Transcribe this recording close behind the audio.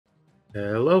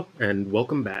Hello and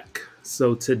welcome back.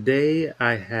 So today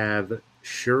I have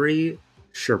Shuri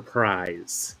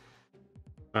Shurprise.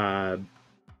 Uh,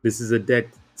 this is a deck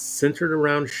centered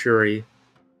around Shuri.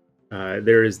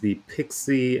 There is the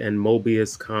Pixie and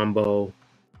Mobius combo.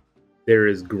 There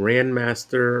is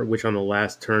Grandmaster, which on the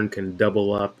last turn can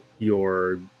double up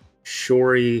your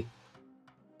Shuri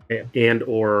and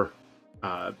or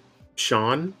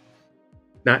Sean.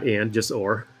 Not and, just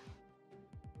or.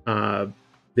 Uh,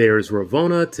 there's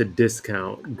Ravona to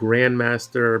discount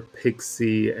Grandmaster,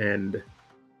 Pixie, and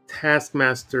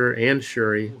Taskmaster, and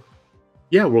Shuri.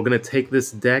 Yeah, we're going to take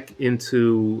this deck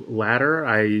into ladder.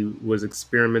 I was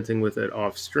experimenting with it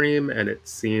off stream, and it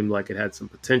seemed like it had some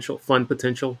potential, fun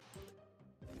potential.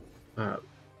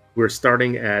 We're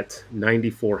starting at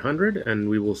 9,400, and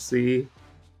we will see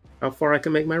how far I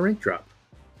can make my rank drop.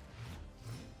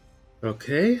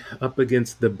 Okay, up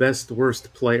against the best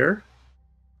worst player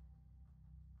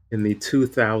in the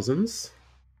 2000s.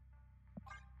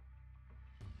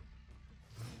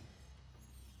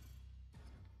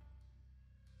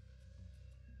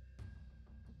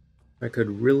 I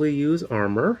could really use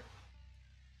armor.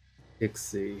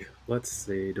 Pixie. Let's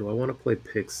see. Do I want to play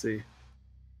Pixie?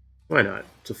 Why not?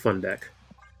 It's a fun deck.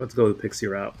 Let's go the Pixie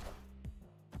route.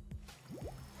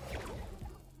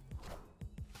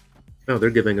 Oh, they're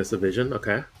giving us a vision.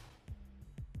 Okay.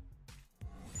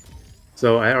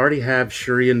 So I already have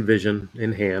Shuri and Vision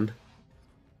in hand.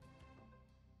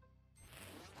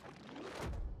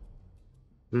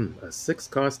 A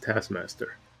 6-cost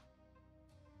Taskmaster.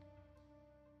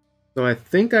 So I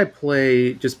think I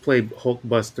just play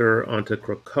Hulkbuster onto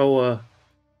Krakoa,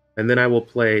 and then I will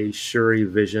play Shuri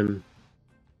Vision.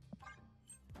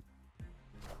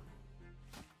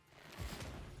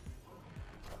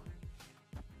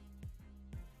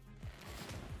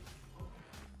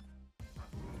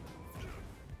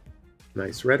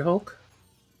 Nice Red Hulk.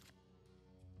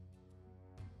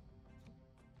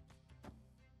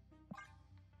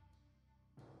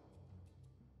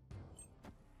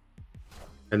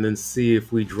 And then see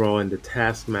if we draw into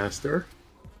Taskmaster.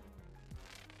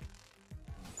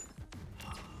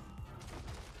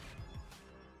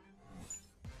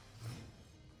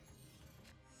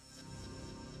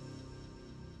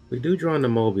 We do draw into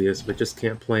Mobius, but just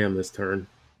can't play him this turn.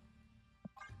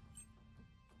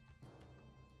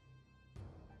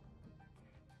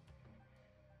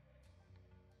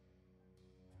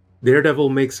 Daredevil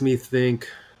makes me think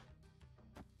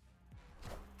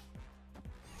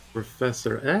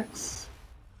Professor X.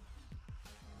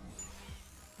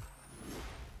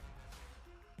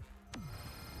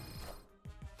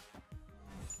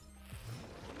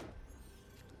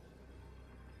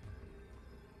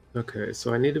 Okay,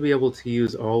 so I need to be able to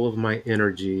use all of my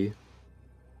energy.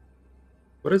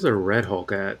 What is a Red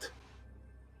Hulk at?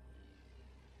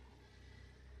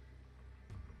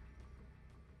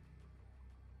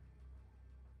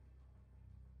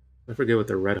 I forget what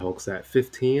the Red Hulk's at.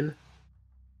 15?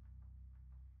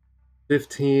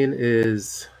 15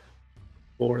 is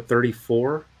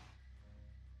 34.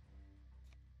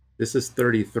 This is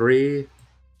 33.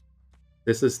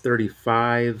 This is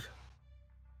 35.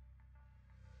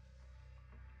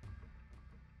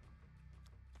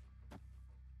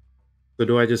 So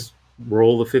do I just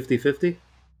roll the 50-50?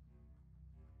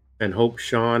 And hope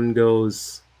Sean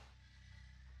goes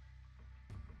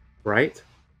right?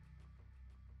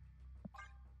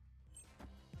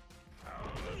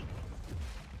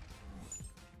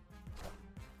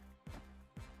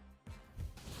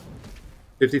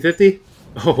 $50-50?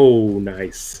 Oh,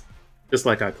 nice. Just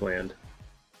like I planned.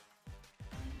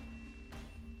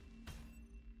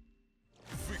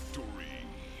 Victory.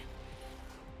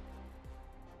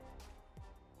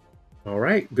 All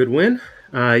right, good win.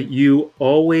 You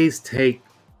always take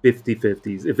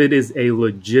 50-50s. If it is a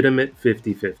legitimate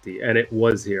 50-50, and it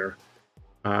was here,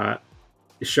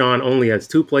 Sean only has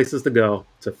 2 places to go.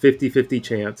 It's a 50-50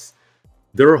 chance.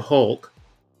 Their Hulk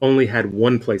only had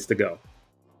 1 place to go.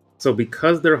 So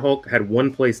because their Hulk had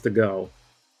 1 place to go,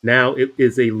 now it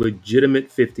is a legitimate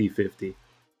 50-50.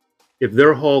 If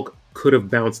their Hulk could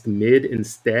have bounced mid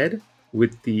instead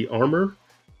with the armor,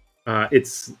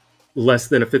 it's less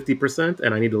than a 50%,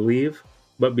 and I need to leave.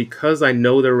 But because I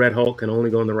know their Red Hulk can only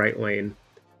go in the right lane,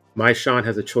 my Sean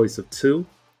has a choice of 2.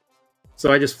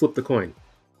 So I just flip the coin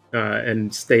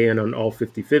and stay in on all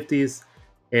 50-50s.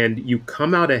 And you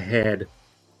come out ahead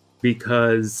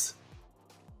because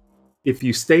if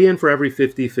you stay in for every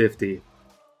 50-50,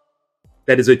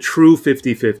 that is a true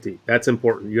 50-50. That's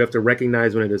important. You have to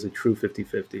recognize when it is a true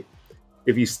 50-50.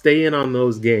 If you stay in on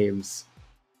those games,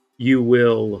 you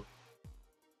will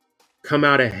come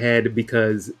out ahead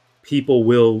because people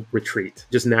will retreat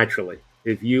just naturally.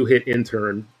 If you hit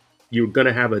intern, you're going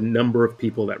to have a number of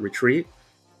people that retreat,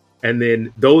 and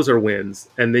then those are wins,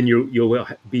 and then you'll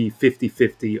be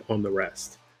 50-50 on the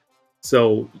rest.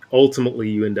 So ultimately,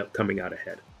 you end up coming out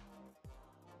ahead.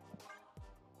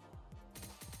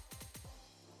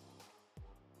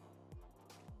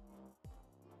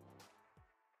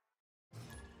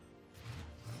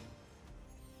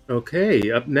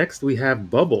 Okay, up next we have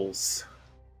Bubbles.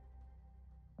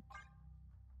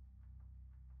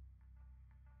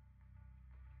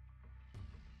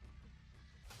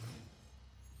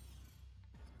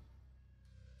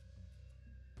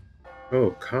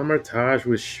 Oh, Camartage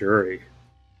with Shuri.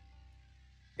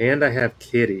 And I have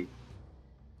Kitty.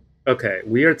 Okay,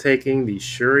 we are taking the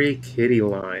Shuri Kitty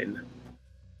line.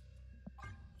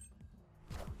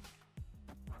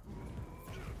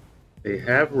 They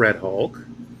have Red Hulk.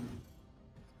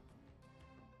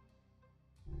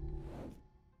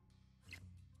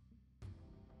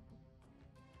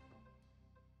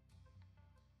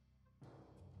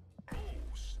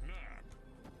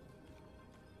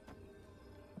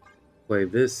 Play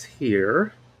this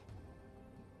here.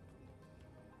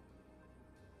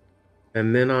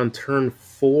 And then on turn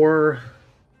 4,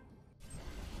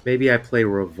 maybe I play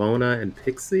Ravonna and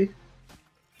Pixie.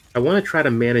 I want to try to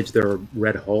manage their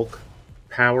Red Hulk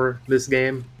power this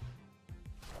game.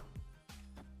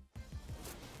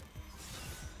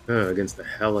 Oh, against the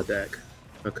Hela deck.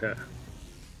 Okay.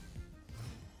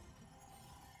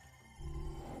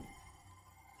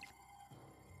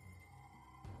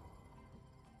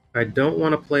 I don't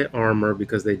want to play Armor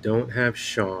because they don't have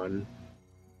Sean.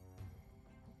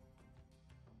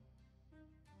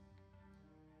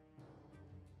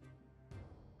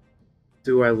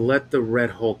 Do I let the Red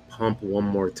Hulk pump one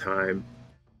more time?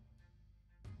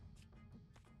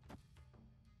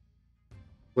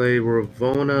 Play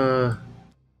Ravonna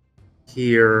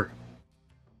here.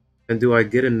 And do I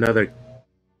get another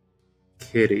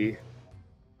Kitty?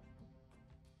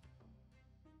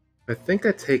 I think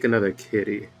I take another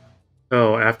Kitty.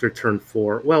 Oh, after turn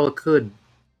 4. Well, it could...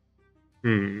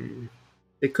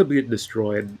 It could be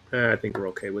destroyed. I think we're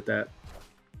okay with that.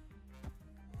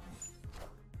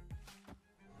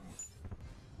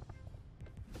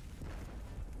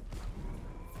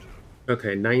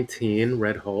 Okay, 19,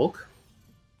 Red Hulk.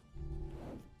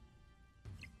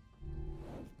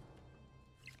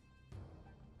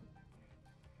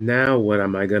 Now what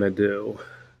am I gonna do?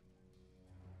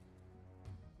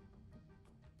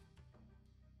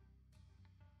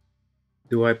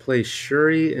 Do I play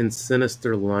Shuri in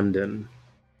Sinister London?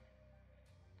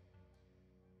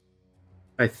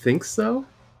 I think so.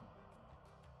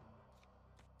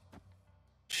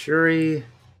 Shuri,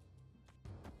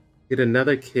 get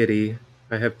another Kitty.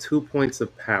 I have 2 points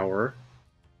of power.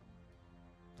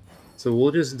 So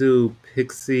we'll just do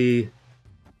Pixie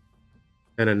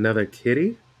and another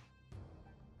Kitty.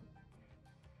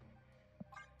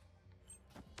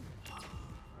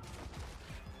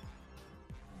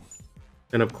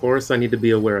 And of course, I need to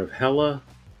be aware of Hela.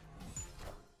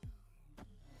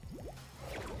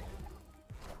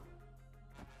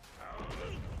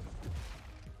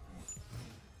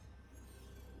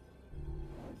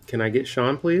 Can I get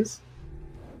Sean, please?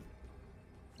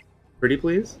 Pretty,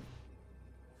 please?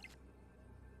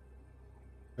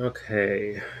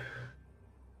 Okay.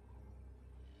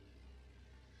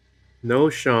 No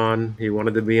Sean. He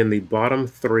wanted to be in the bottom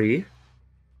 3.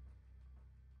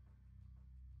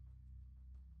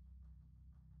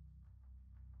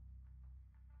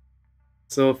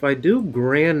 So if I do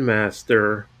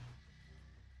Grandmaster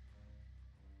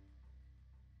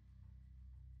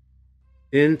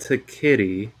into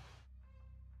Kitty,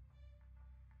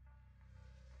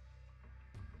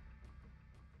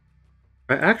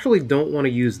 I actually don't want to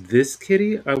use this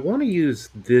Kitty. I want to use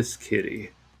this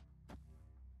Kitty.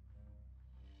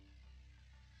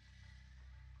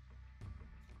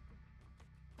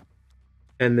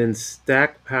 And then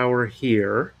stack power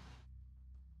here.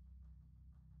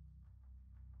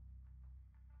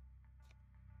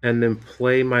 And then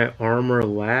play my armor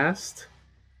last.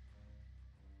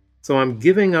 So I'm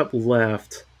giving up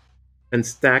left and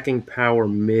stacking power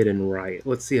mid and right.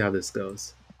 Let's see how this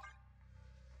goes.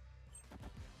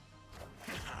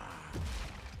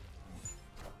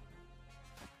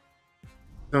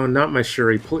 Oh, not my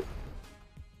Shuri.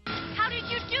 How did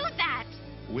you do that?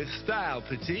 With style,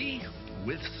 Petit.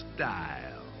 With style.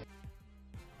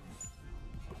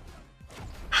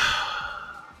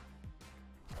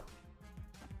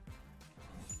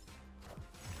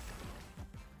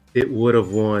 It would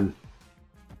have won.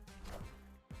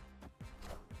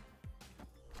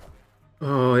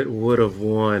 Oh, it would have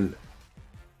won.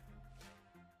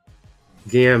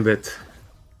 Gambit.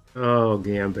 Oh,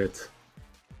 Gambit.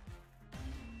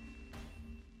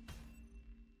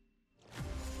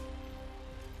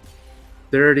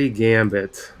 Dirty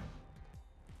Gambit.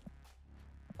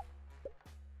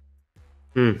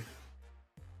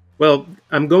 Well,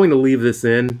 I'm going to leave this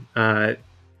in.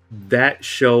 That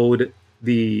showed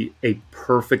a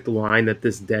perfect line that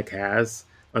this deck has.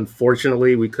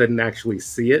 Unfortunately, we couldn't actually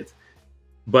see it.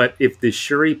 But if the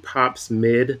Shuri pops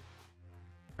mid,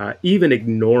 even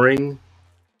ignoring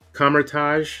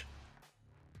Kamertage,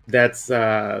 that's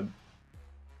a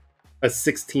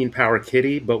 16 power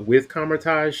kitty, but with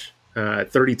Kamertage,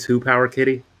 32 power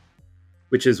kitty,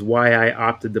 which is why I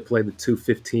opted to play the two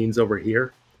 15s over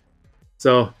here.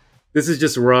 So this is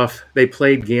just rough. They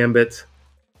played Gambit.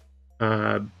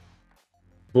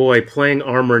 Boy, playing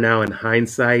armor now in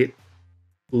hindsight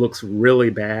looks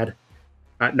really bad.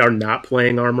 Or not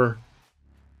playing armor.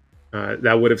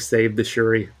 That would have saved the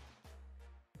Shuri.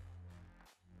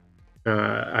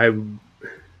 I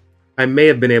may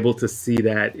have been able to see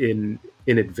that in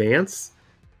advance,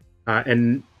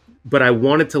 but I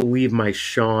wanted to leave my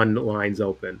Sean lines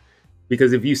open,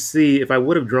 because if I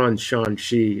would have drawn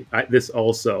Shang-Chi, this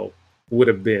also would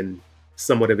have been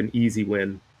somewhat of an easy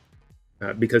win,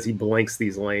 because he blanks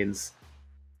these lanes,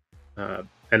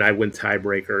 and I win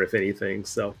tiebreaker if anything.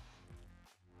 So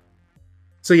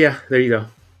yeah, there you go.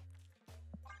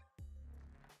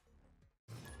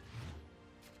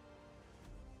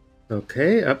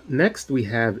 Okay, up next we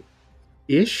have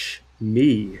Ish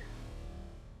Me.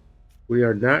 We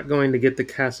are not going to get the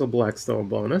Castle Blackstone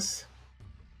bonus.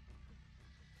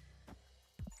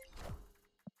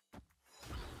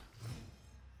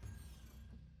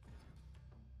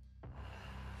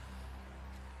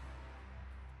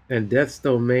 And Death's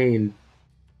Domain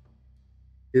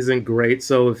isn't great,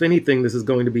 so if anything, this is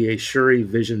going to be a Shuri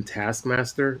Vision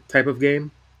Taskmaster type of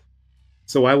game.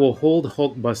 So I will hold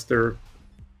Hulkbuster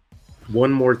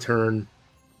one more turn.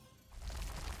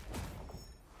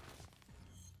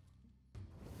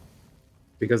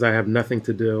 Because I have nothing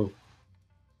to do.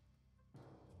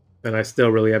 And I still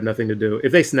really have nothing to do.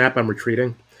 If they snap, I'm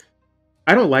retreating.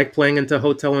 I don't like playing into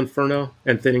Hotel Inferno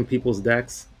and thinning people's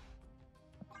decks.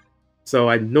 So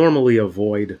I normally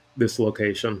avoid this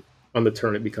location on the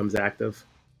turn it becomes active.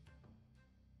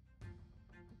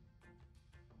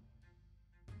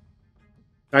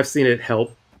 I've seen it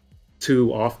help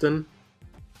too often.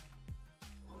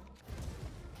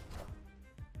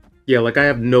 Yeah, like I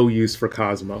have no use for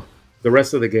Cosmo. The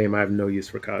rest of the game, I have no use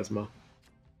for Cosmo.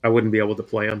 I wouldn't be able to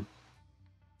play him.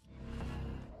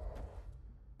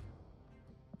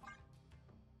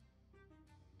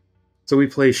 So we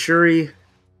play Shuri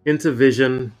into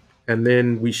Vision, and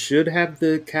then we should have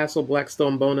the Castle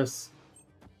Blackstone bonus.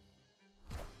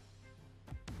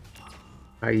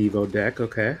 High Evo deck,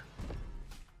 okay.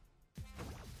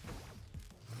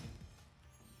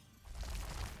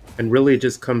 And really it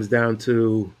just comes down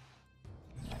to,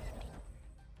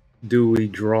 do we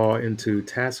draw into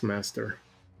Taskmaster?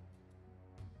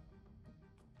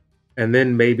 And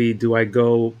then maybe do I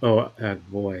go... Oh,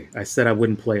 boy. I said I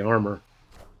wouldn't play Armor.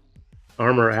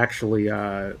 Armor actually...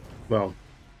 well,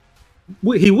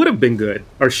 he would have been good.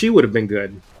 Or she would have been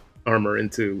good. Armor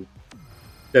into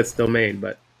Death's Domain,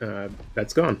 but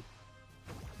that's gone.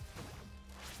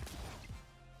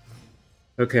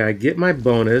 Okay, I get my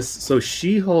bonus. So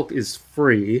She-Hulk is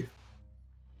free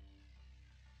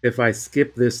if I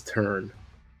skip this turn.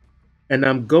 And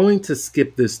I'm going to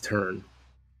skip this turn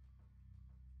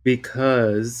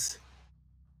because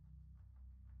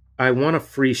I want a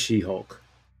free She-Hulk.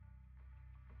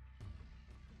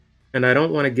 And I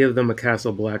don't want to give them a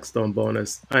Castle Blackstone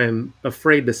bonus. I am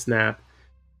afraid to snap.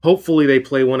 Hopefully they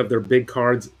play one of their big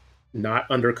cards not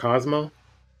under Cosmo.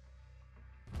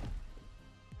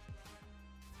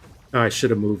 Oh, I should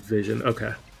have moved Vision.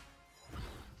 Okay.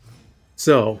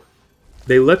 So,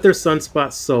 they let their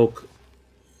Sunspot soak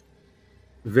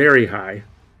very high.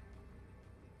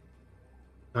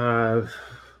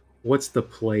 What's the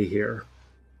play here?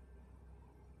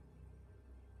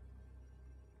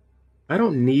 I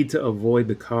don't need to avoid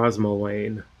the Cosmo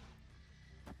lane.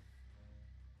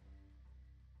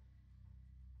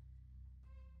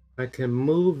 I can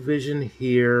move Vision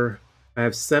here. I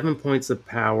have 7 points of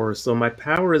power, so my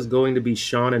power is going to be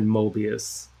Sean and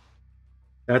Mobius.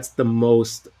 That's the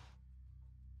most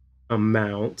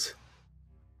amount.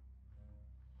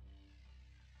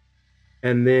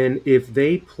 And then if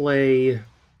they play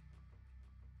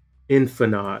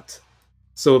Infinite,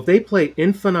 so if they play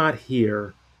Infinite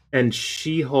here and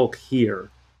She-Hulk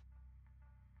here,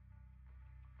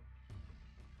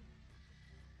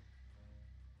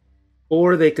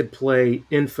 Or they could play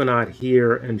Infinite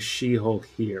here and She-Hulk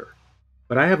here.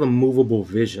 But I have a movable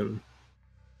vision.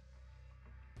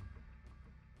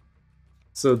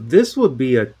 So this would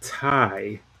be a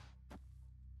tie.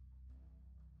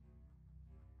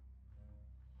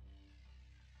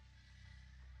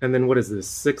 And then what is this?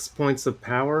 6 points of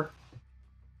power?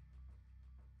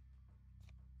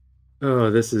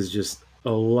 Oh, this is just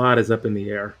a lot is up in the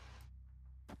air.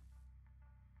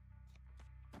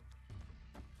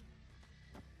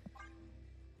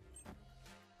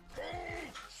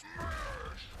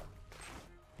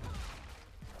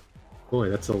 Boy,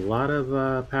 that's a lot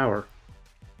of power.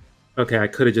 Okay, I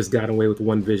could have just gotten away with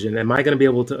one vision. Am I going to be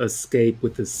able to escape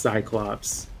with this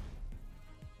Cyclops?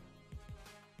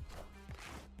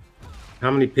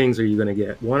 How many pings are you going to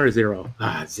get? 1 or 0?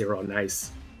 Ah, 0.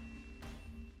 Nice.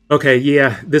 Okay,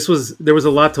 yeah, there was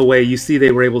a lot to weigh. You see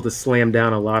they were able to slam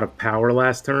down a lot of power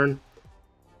last turn.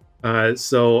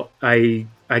 So I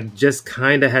just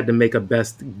kind of had to make a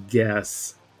best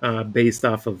guess based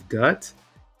off of gut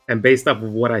and based off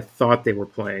of what I thought they were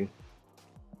playing.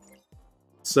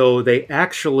 So they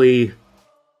actually...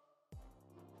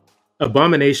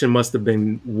 Abomination must have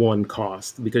been 1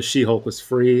 cost because She-Hulk was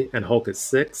free and Hulk is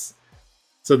 6.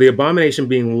 So the Abomination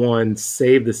being 1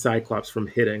 saved the Cyclops from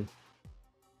hitting.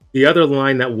 The other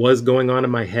line that was going on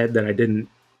in my head that I didn't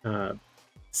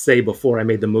say before I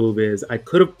made the move is I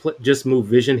could have just moved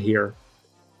Vision here.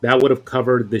 That would have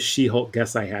covered the She-Hulk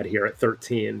guess I had here at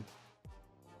 13.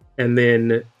 And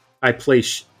then I play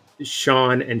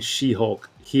Sean and She-Hulk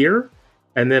here.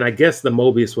 And then I guess the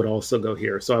Mobius would also go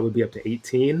here. So I would be up to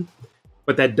 18.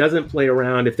 But that doesn't play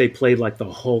around if they played like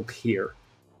the Hulk here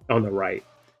on the right.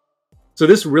 So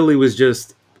this really was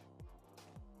just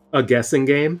a guessing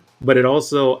game. But I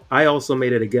also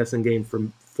made it a guessing game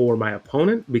for my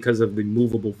opponent because of the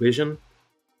movable vision.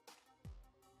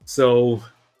 So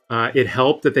it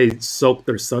helped that they soaked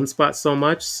their Sunspot so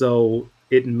much. So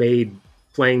it made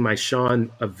playing my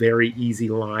Sean a very easy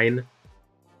line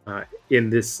in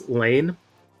this lane.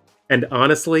 And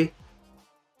honestly,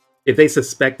 if they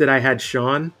suspected I had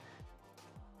Sean,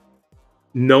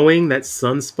 knowing that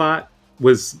Sunspot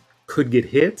could get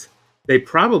hit, they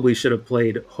probably should have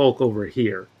played Hulk over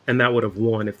here, and that would have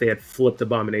won if they had flipped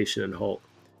Abomination and Hulk.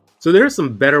 So there are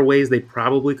some better ways they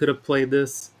probably could have played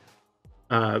this.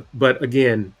 But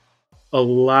again, a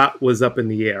lot was up in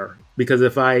the air. Because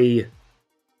if I...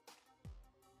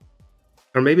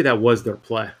 Or maybe that was their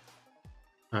play.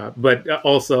 But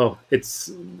also,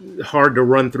 it's hard to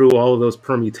run through all of those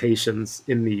permutations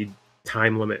in the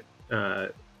time limit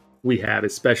we have,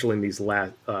 especially in these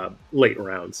late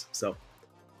rounds. So,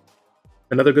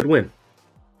 another good win.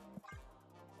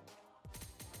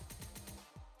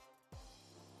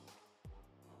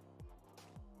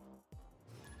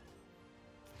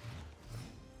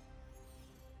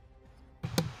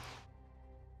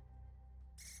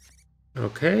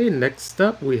 Okay, next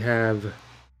up we have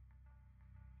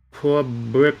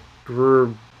Public.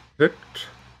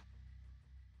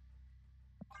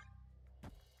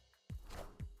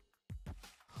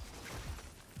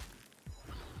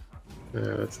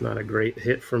 That's not a great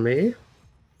hit for me.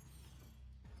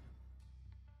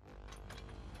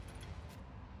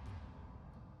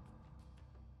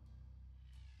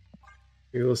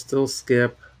 We will still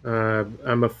skip.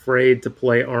 I'm afraid to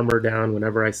play Armor down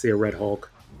whenever I see a Red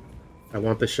Hulk. I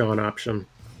want the Sean option.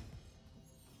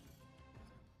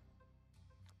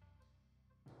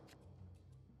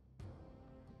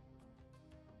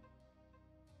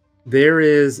 There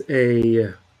is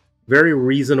a very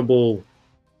reasonable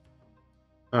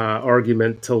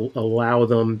argument to allow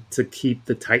them to keep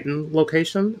the Titan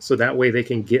location, so that way they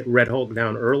can get Red Hulk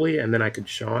down early, and then I could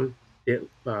Sean it.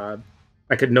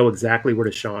 I could know exactly where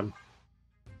to Sean.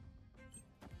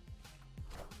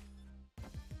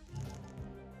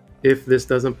 If this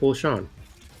doesn't pull Sean.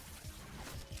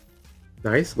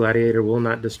 Nice. Gladiator will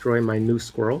not destroy my new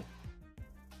squirrel.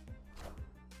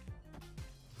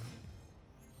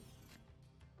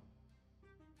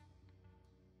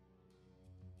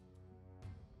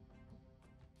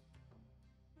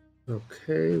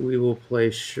 Okay, we will play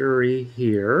Shuri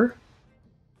here.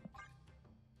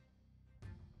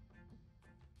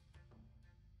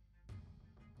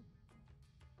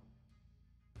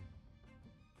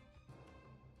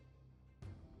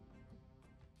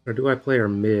 Or do I play her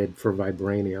mid for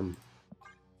Vibranium?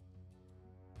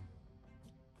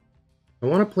 I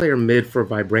want to play her mid for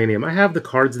Vibranium. I have the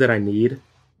cards that I need.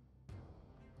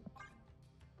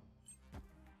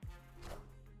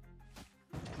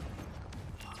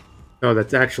 Oh,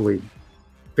 that's actually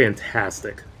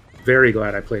fantastic. Very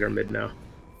glad I played her mid now.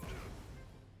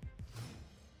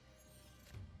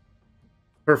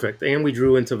 Perfect. And we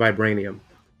drew into Vibranium.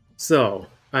 So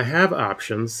I have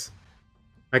options.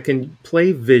 I can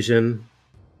play Vision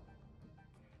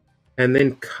and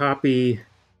then copy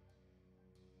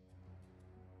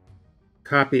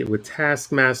it with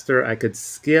Taskmaster. I could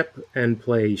skip and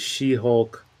play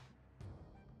She-Hulk,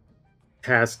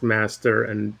 Taskmaster,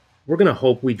 and we're going to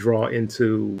hope we draw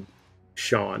into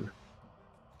Shawn.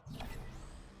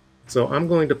 So I'm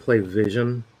going to play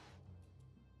Vision.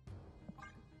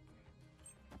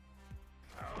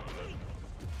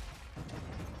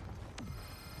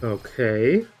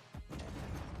 Okay.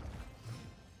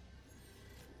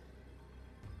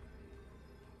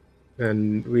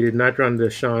 And we did not draw into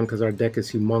Shawn because our deck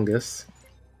is humongous.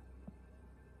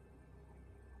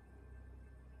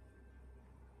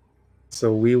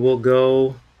 So we will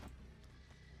go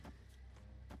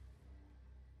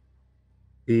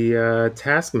the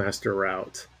Taskmaster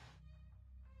route.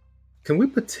 Can we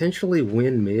potentially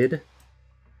win mid?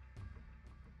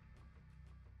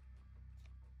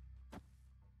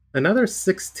 Another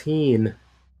 16.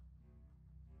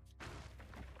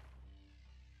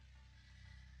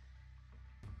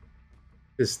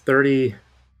 Is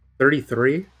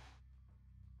 33?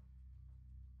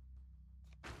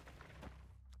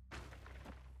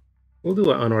 We'll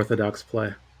do an unorthodox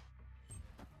play.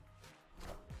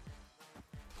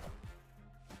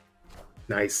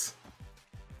 Nice.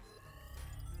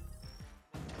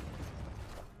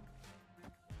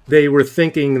 They were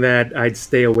thinking that I'd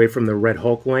stay away from the Red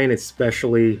Hulk lane,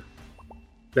 especially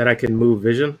that I can move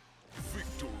Vision.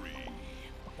 Victory.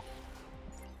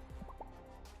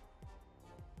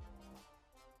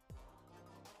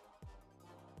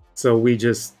 So we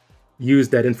just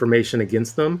used that information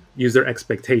against them, used their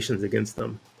expectations against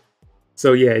them.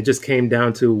 So yeah, it just came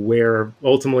down to where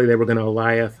ultimately they were going to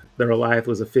Alioth. Their Alioth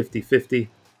was a 50-50.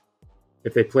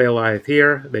 If they play Alioth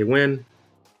here, they win.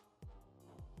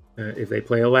 If they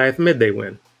play Alioth mid, they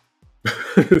win.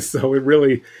 So it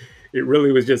really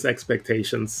was just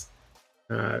expectations.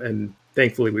 And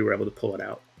thankfully we were able to pull it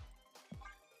out.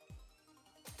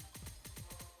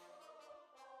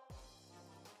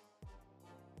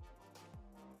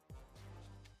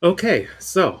 Okay,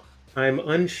 so I'm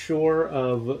unsure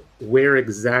of where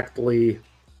exactly,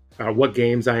 what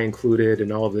games I included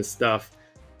and all of this stuff,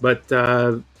 but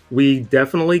we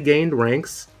definitely gained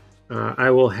ranks. I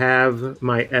will have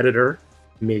my editor,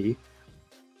 me,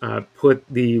 put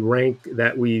the rank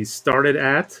that we started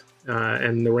at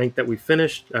and the rank that we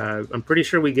finished. I'm pretty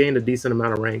sure we gained a decent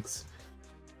amount of ranks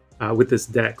with this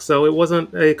deck, so it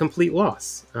wasn't a complete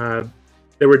loss.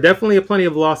 There were definitely plenty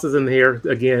of losses in here.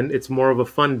 Again, it's more of a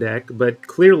fun deck, but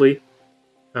clearly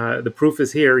the proof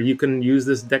is here. You can use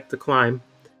this deck to climb,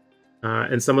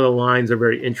 and some of the lines are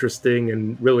very interesting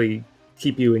and really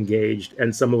keep you engaged,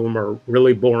 and some of them are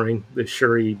really boring. The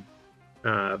Shuri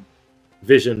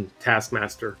Vision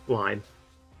Taskmaster line.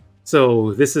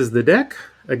 So this is the deck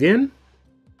again,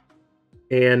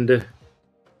 and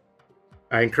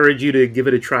I encourage you to give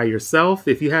it a try yourself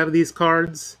if you have these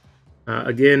cards.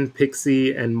 Again,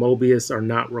 Pixie and Mobius are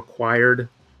not required.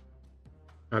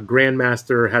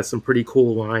 Grandmaster has some pretty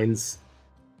cool lines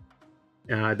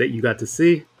that you got to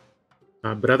see.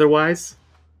 But otherwise,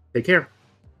 take care.